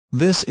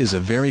This is a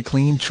very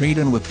clean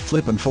trade-in with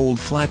flip and fold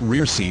flat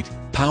rear seat,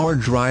 power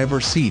driver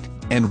seat,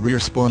 and rear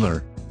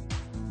spoiler.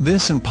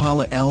 This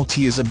Impala LT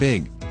is a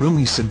big,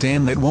 roomy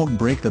sedan that won't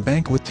break the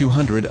bank with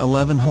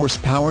 211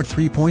 horsepower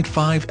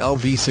 3.5L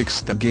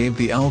V6 that gave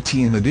the LT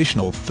an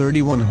additional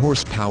 31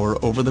 horsepower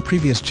over the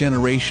previous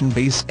generation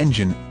base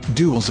engine,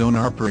 dual-zone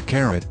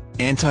ARPA,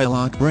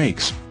 anti-lock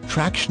brakes,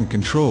 traction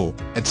control,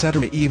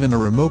 etc. even a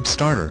remote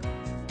starter.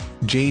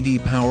 J.D.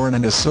 Power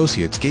and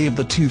Associates gave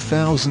the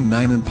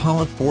 2009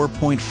 Impala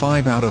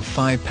 4.5 out of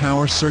 5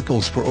 power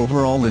circles for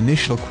overall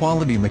initial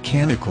quality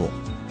mechanical.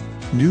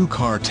 New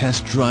car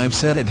test drive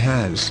said it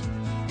has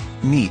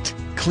neat,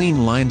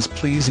 clean lines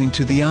pleasing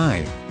to the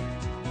eye.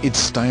 Its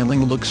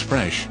styling looks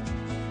fresh.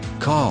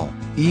 Call,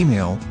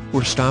 email,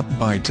 or stop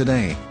by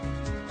today.